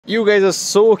You guys are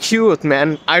so cute,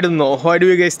 man. I don't know. Why do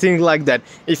you guys think like that?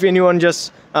 If anyone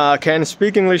just can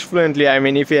speak English fluently, I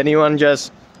mean, if anyone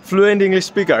just fluent English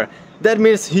speaker, that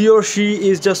means he or she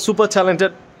is just super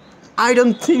talented. I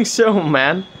don't think so,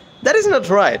 man. That is not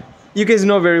right. You guys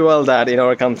know very well that in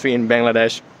our country, in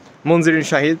Bangladesh, Munzirin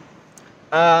Shahid,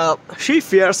 she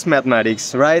fears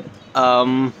mathematics, right?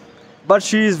 But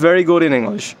she is very good in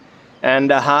English,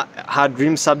 and her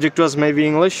dream subject was maybe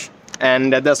English,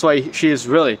 and that's why she is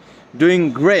really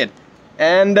doing great.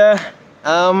 And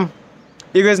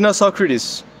you guys know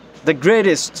Socrates, the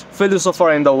greatest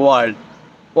philosopher in the world.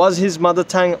 Was his mother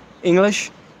tongue English?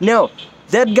 No,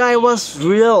 that guy was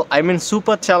real, I mean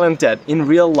super talented in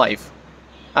real life.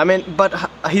 I mean, but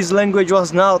his language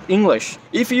was not English.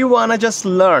 If you wanna just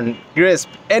learn, grasp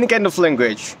any kind of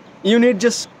language, you need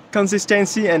just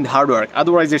consistency and hard work.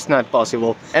 Otherwise, it's not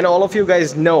possible. And all of you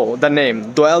guys know the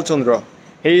name Doyal Chandra.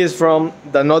 He is from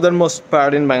the northernmost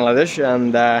part in Bangladesh,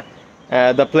 and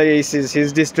the place is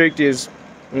his district is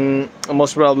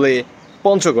most probably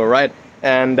Panchgor, right?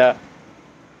 And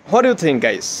what do you think,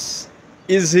 guys?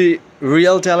 Is he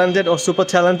real talented or super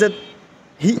talented?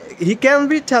 He can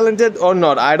be talented or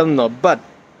not, I don't know, but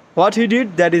what he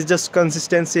did, that is just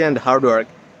consistency and hard work.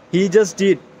 He just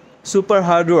did super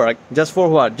hard work, just for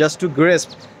what? Just to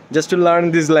grasp, just to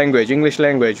learn this language, English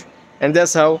language. And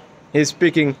that's how he's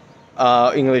speaking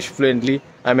English fluently.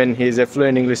 I mean, he's a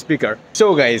fluent English speaker.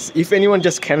 So guys, if anyone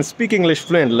just can speak English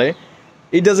fluently,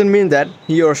 it doesn't mean that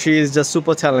he or she is just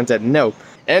super talented. No.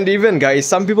 And even guys,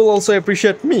 some people also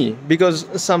appreciate me because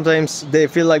sometimes they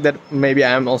feel like that maybe I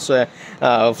am also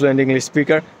a fluent English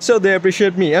speaker, so they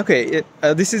appreciate me. Okay,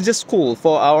 this is just cool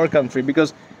for our country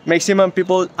because maximum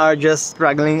people are just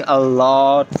struggling a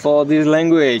lot for this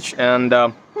language, and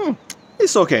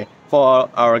it's okay for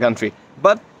our country.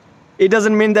 But it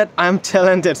doesn't mean that I'm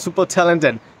talented, super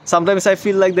talented. Sometimes I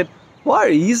feel like that, where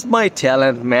is my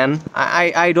talent, man?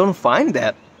 I don't find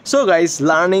that. So guys,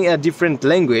 learning a different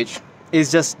language is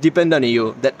just depend on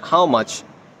you, that how much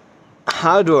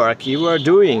hard work you are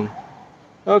doing.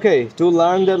 Okay, to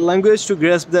learn that language, to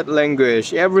grasp that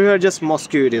language. Everywhere just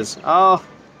mosquitoes. Oh,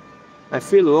 I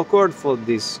feel awkward for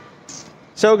this.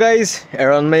 So guys,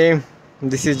 around me,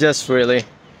 this is just really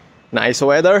nice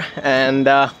weather and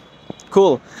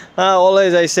cool.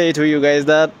 Always I say to you guys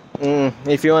that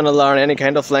if you want to learn any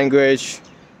kind of language,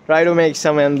 try to make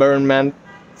some environment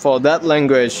for that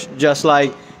language. Just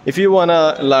like if you want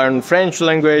to learn French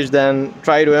language, then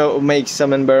try to make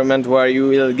some environment where you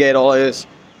will get always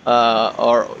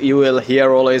or you will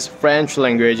hear always French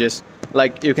languages,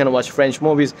 like you can watch French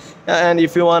movies. And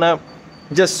if you want to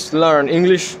just learn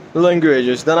English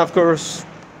languages, then of course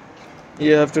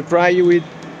you have to try with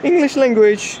English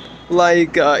language,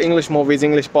 like English movies,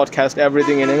 English podcast,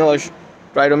 everything in English.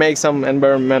 Try to make some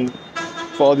environment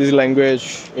for this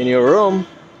language in your room.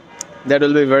 That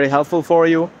will be very helpful for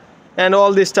you. And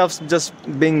all these stuffs just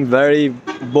being very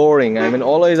boring. I mean,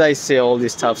 always I say all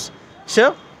these stuffs.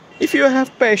 So if you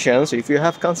have patience, if you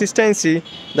have consistency,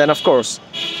 then of course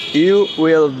you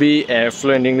will be a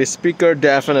fluent English speaker,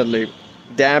 definitely,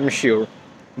 damn sure.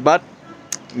 But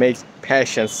make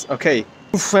patience, okay?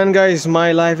 And guys,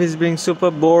 my life is being super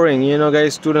boring. You know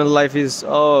guys, student life is,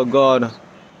 oh god,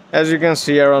 as you can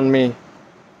see around me,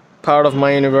 part of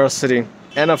my university.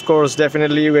 And of course,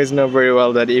 definitely you guys know very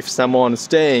well that if someone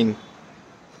staying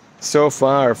so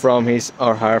far from his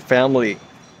or her family,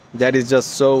 that is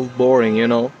just so boring, you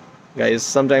know. Guys,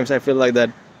 sometimes I feel like that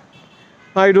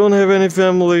I don't have any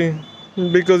family,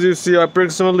 because you see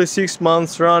approximately 6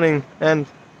 months running and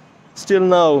still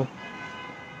now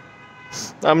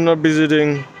I'm not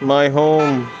visiting my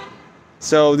home.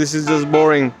 So this is just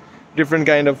boring. Different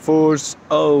kind of foods.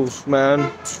 Oh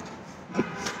man.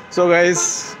 So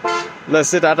guys, let's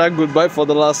say tata, goodbye for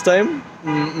the last time.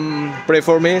 Pray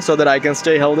for me so that I can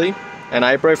stay healthy, and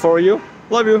I pray for you.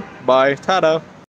 Love you. Bye. Tata.